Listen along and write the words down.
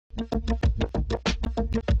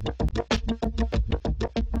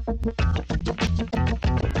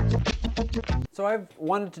So I've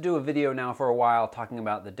wanted to do a video now for a while talking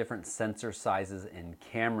about the different sensor sizes in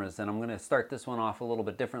cameras, and I'm going to start this one off a little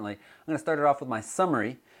bit differently. I'm going to start it off with my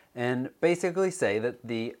summary and basically say that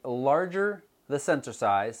the larger the sensor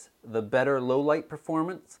size, the better low light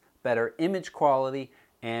performance, better image quality,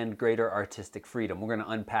 and greater artistic freedom. We're going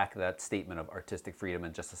to unpack that statement of artistic freedom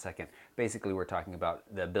in just a second. Basically, we're talking about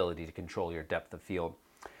the ability to control your depth of field.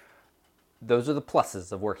 Those are the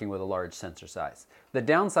pluses of working with a large sensor size. The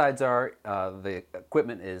downsides are the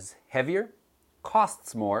equipment is heavier,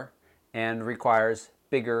 costs more, and requires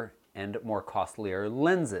bigger and more costlier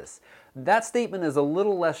lenses. That statement is a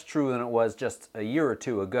little less true than it was just a year or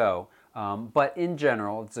two ago, but in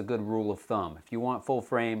general, it's a good rule of thumb. If you want full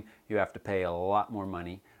frame, you have to pay a lot more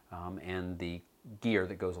money, and the gear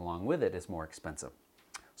that goes along with it is more expensive.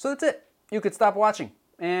 So that's it. You could stop watching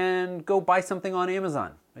and go buy something on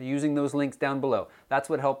Amazon using those links down below. That's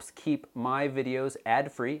what helps keep my videos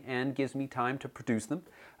ad-free and gives me time to produce them.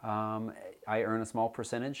 I earn a small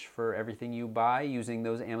percentage for everything you buy using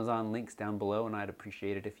those Amazon links down below, and I'd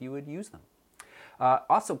appreciate it if you would use them.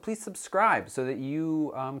 Also, please subscribe so that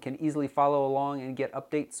you can easily follow along and get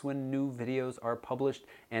updates when new videos are published.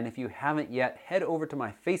 And if you haven't yet, head over to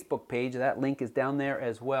my Facebook page. That link is down there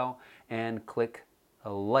as well, and click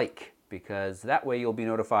a like, because that way you'll be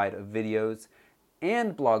notified of videos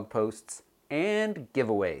and blog posts and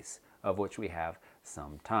giveaways, of which we have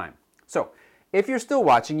some time. So if you're still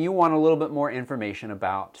watching, you want a little bit more information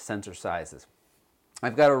about sensor sizes.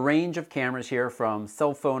 I've got a range of cameras here from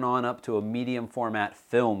cell phone on up to a medium format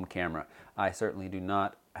film camera. I certainly do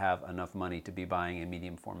not have enough money to be buying a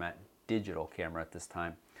medium format digital camera at this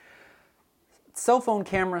time. Cell phone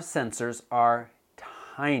camera sensors are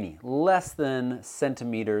tiny, less than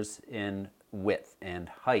centimeters in width and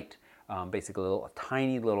height, basically a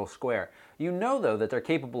tiny little square. You know, though, that they're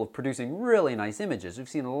capable of producing really nice images. We've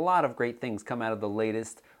seen a lot of great things come out of the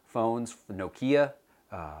latest phones, Nokia,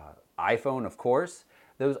 iPhone, of course.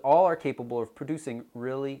 Those all are capable of producing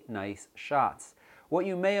really nice shots. What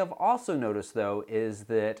you may have also noticed, though, is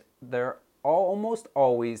that they're almost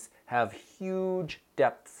always have huge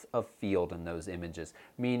depths of field in those images,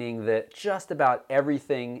 meaning that just about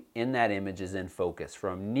everything in that image is in focus,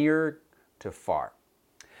 from near to far.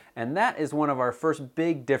 And that is one of our first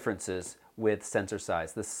big differences with sensor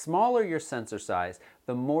size. The smaller your sensor size,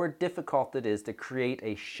 the more difficult it is to create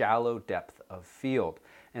a shallow depth of field.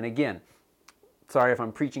 And again, sorry if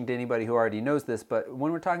I'm preaching to anybody who already knows this, but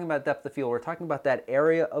when we're talking about depth of field, we're talking about that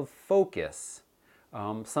area of focus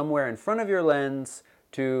somewhere in front of your lens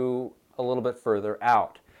to a little bit further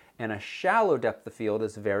out. And a shallow depth of field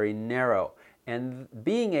is very narrow. And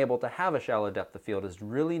being able to have a shallow depth of field is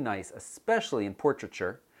really nice, especially in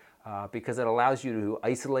portraiture, because it allows you to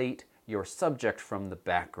isolate your subject from the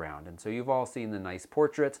background. And so you've all seen the nice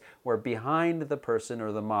portraits where behind the person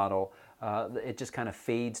or the model, it just kind of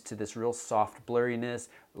fades to this real soft blurriness.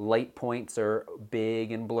 Light points are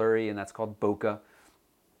big and blurry, and that's called bokeh.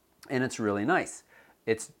 And it's really nice.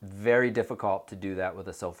 It's very difficult to do that with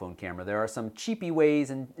a cell phone camera. There are some cheapy ways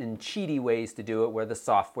and cheaty ways to do it where the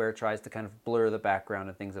software tries to kind of blur the background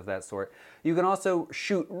and things of that sort. You can also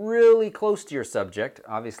shoot really close to your subject.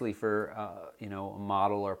 Obviously for a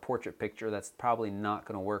model or portrait picture, that's probably not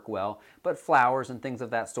going to work well. But flowers and things of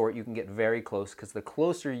that sort, you can get very close, because the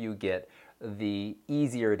closer you get, the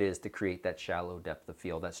easier it is to create that shallow depth of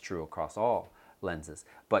field. That's true across all lenses.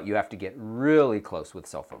 But you have to get really close with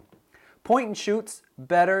cell phone. Point and shoots,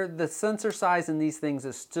 better. The sensor size in these things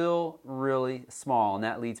is still really small, and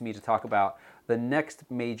that leads me to talk about the next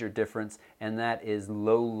major difference, and that is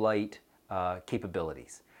low light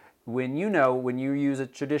capabilities. When you use a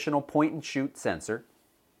traditional point and shoot sensor,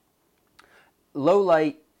 low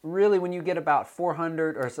light, really when you get about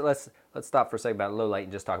 400, or so let's stop for a second about low light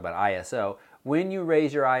and just talk about ISO. When you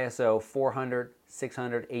raise your ISO 400,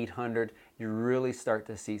 600, 800, you really start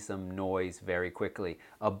to see some noise very quickly.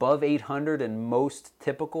 Above 800 in most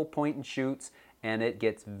typical point and shoots, and it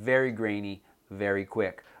gets very grainy very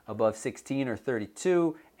quick. Above 16 or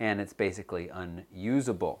 32, and it's basically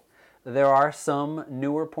unusable. There are some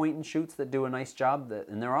newer point and shoots that do a nice job,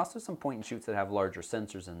 and there are also some point and shoots that have larger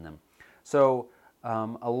sensors in them. So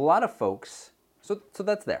a lot of folks, so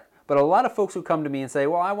that's there. But a lot of folks who come to me and say,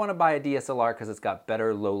 well, I want to buy a DSLR because it's got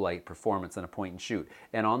better low light performance than a point and shoot.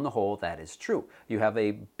 And on the whole, that is true. You have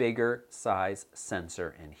a bigger size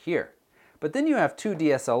sensor in here. But then you have two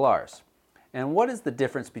DSLRs. And what is the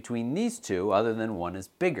difference between these two other than one is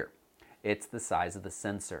bigger? It's the size of the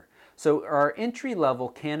sensor. So our entry-level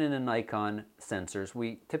Canon and Nikon sensors,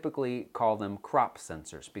 we typically call them crop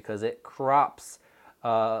sensors because it crops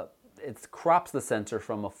the sensor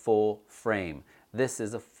from a full frame. This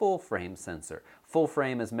is a full frame sensor. Full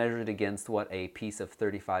frame is measured against what a piece of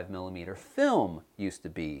 35mm film used to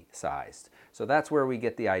be sized. So that's where we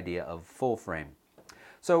get the idea of full frame.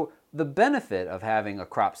 So the benefit of having a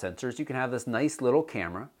crop sensor is you can have this nice little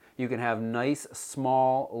camera. You can have nice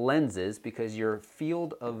small lenses because your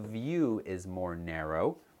field of view is more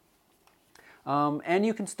narrow. And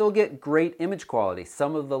you can still get great image quality.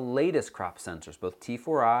 Some of the latest crop sensors, both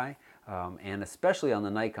T4i and especially on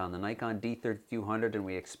the Nikon D3200, and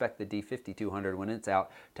we expect the D5200 when it's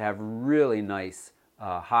out to have really nice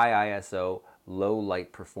high ISO, low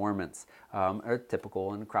light performance, are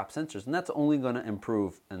typical in crop sensors. And that's only going to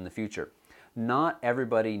improve in the future. Not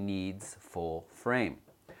everybody needs full frame.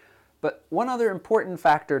 But one other important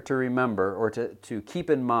factor to remember or to keep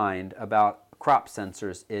in mind about crop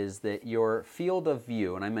sensors is that your field of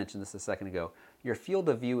view, and I mentioned this a second ago, your field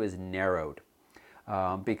of view is narrowed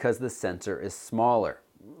because the sensor is smaller.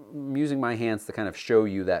 I'm using my hands to kind of show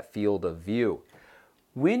you that field of view.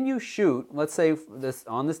 When you shoot, let's say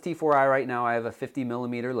on this T4i right now I have a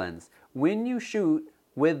 50mm lens. When you shoot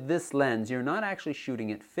with this lens, you're not actually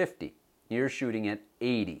shooting at 50, you're shooting at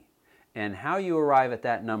 80. And how you arrive at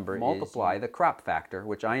that number is multiply the crop factor,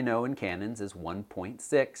 which I know in Canons is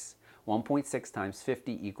 1.6. 1.6 times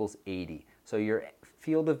 50 equals 80. So your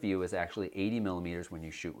field of view is actually 80mm when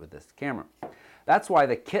you shoot with this camera. That's why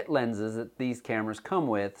the kit lenses that these cameras come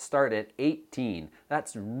with start at 18.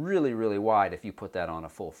 That's really, really wide if you put that on a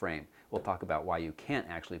full frame. We'll talk about why you can't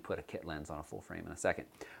actually put a kit lens on a full frame in a second.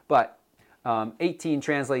 But 18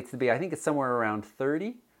 translates to be, I think it's somewhere around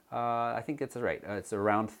 30. I think it's right. It's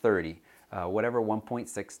around 30, whatever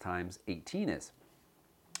 1.6 times 18 is.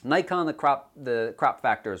 Nikon, the crop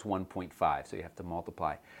factor is 1.5, so you have to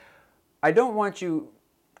multiply. I don't want you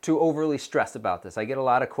to overly stress about this. I get a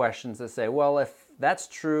lot of questions that say, well, if that's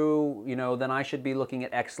true, then I should be looking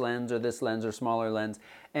at X lens or this lens or smaller lens.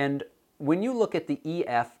 And when you look at the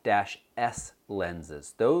EF-S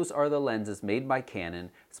lenses, those are the lenses made by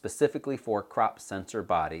Canon specifically for crop sensor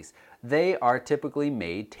bodies. They are typically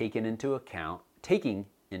made taking into account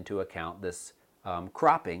this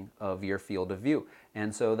cropping of your field of view.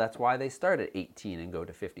 And so that's why they start at 18 and go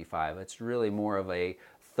to 55. It's really more of a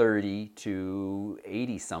 30 to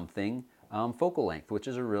 80 something focal length, which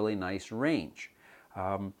is a really nice range.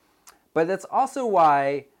 But that's also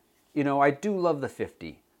why, I do love the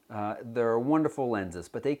 50. They're wonderful lenses,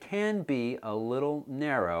 but they can be a little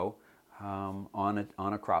narrow on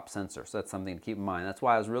a crop sensor. So that's something to keep in mind. That's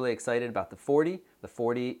why I was really excited about the 40. The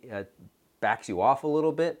 40 backs you off a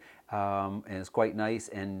little bit and is quite nice.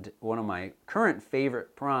 And one of my current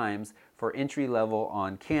favorite primes for entry level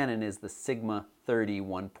on Canon is the Sigma 30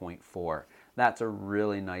 1.4. That's a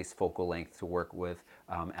really nice focal length to work with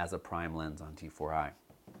as a prime lens on T4i.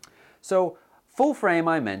 So full frame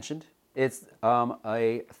I mentioned. It's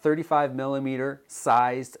a 35mm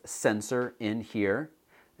sized sensor in here,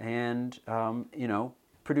 and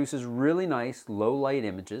produces really nice low light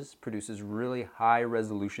images, produces really high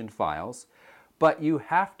resolution files, but you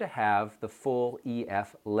have to have the full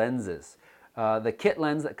EF lenses. The kit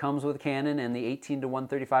lens that comes with Canon and the 18 to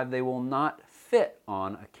 135, they will not fit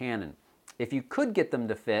on a Canon. If you could get them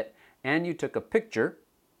to fit and you took a picture,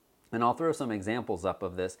 and I'll throw some examples up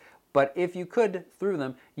of this, but if you could, through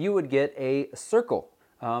them, you would get a circle.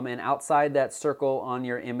 And outside that circle on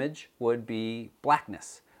your image would be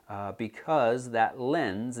blackness because that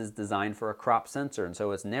lens is designed for a crop sensor, and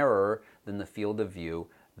so it's narrower than the field of view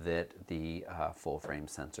that the full frame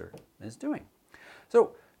sensor is doing.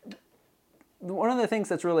 So one of the things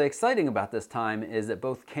that's really exciting about this time is that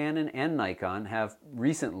both Canon and Nikon have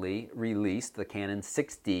recently released the Canon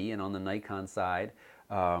 6D, and on the Nikon side,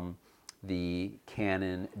 the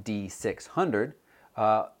Canon D600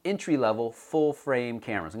 entry-level full-frame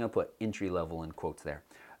cameras. I'm going to put entry-level in quotes there.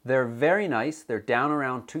 They're very nice. They're down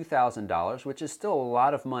around $2,000, which is still a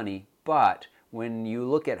lot of money, but when you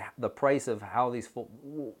look at the price of how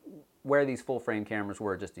where these full-frame cameras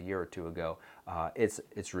were just a year or two ago,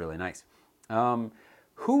 it's really nice.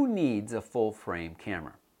 Who needs a full-frame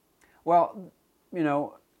camera? Well,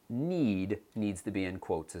 needs to be in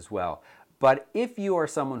quotes as well. But if you are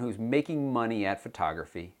someone who's making money at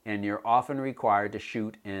photography and you're often required to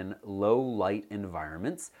shoot in low light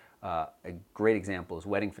environments, a great example is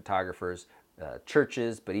wedding photographers,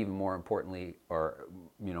 churches, but even more importantly, or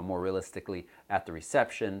more realistically, at the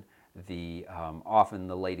reception, often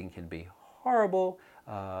the lighting can be horrible.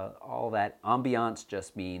 All that ambiance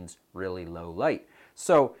just means really low light.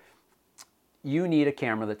 So you need a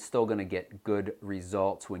camera that's still going to get good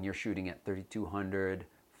results when you're shooting at 3200,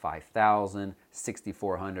 5000,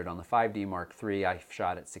 6400. On the 5D Mark III, I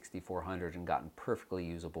shot at 6400 and gotten perfectly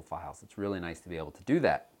usable files. It's really nice to be able to do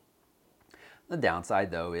that. The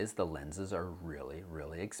downside, though, is the lenses are really,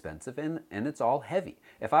 really expensive and it's all heavy.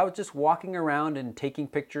 If I was just walking around and taking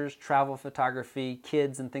pictures, travel photography,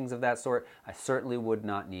 kids and things of that sort, I certainly would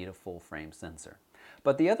not need a full frame sensor.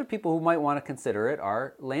 But the other people who might want to consider it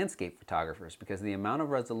are landscape photographers, because the amount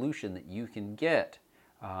of resolution that you can get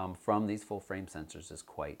from these full frame sensors is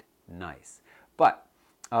quite nice. But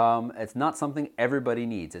it's not something everybody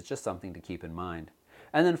needs. It's just something to keep in mind.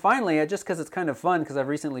 And then finally, just because it's kind of fun, because I've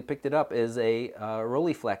recently picked it up, is a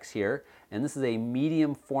Rolleiflex here. And this is a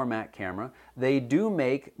medium format camera. They do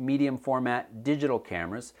make medium format digital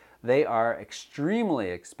cameras. They are extremely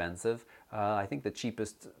expensive. I think the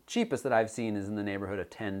cheapest that I've seen is in the neighborhood of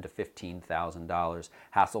 $10,000 to $15,000.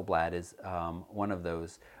 Hasselblad is one of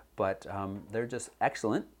those. But they're just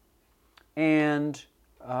excellent. And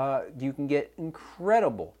you can get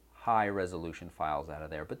incredible high resolution files out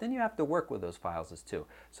of there, but then you have to work with those files too.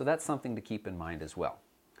 So that's something to keep in mind as well.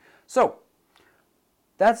 So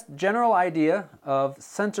that's general idea of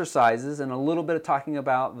sensor sizes and a little bit of talking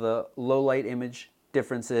about the low light image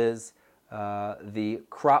differences, the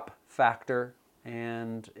crop factor,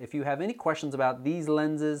 and if you have any questions about these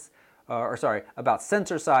lenses, about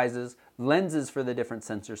sensor sizes, lenses for the different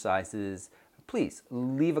sensor sizes, please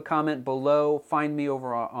leave a comment below. Find me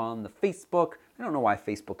over on the Facebook. I don't know why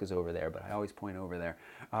Facebook is over there, but I always point over there.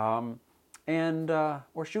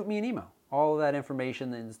 Or shoot me an email. All of that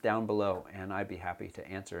information is down below, and I'd be happy to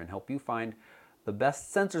answer and help you find the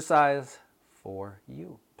best sensor size for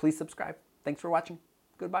you. Please subscribe. Thanks for watching.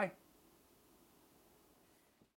 Goodbye.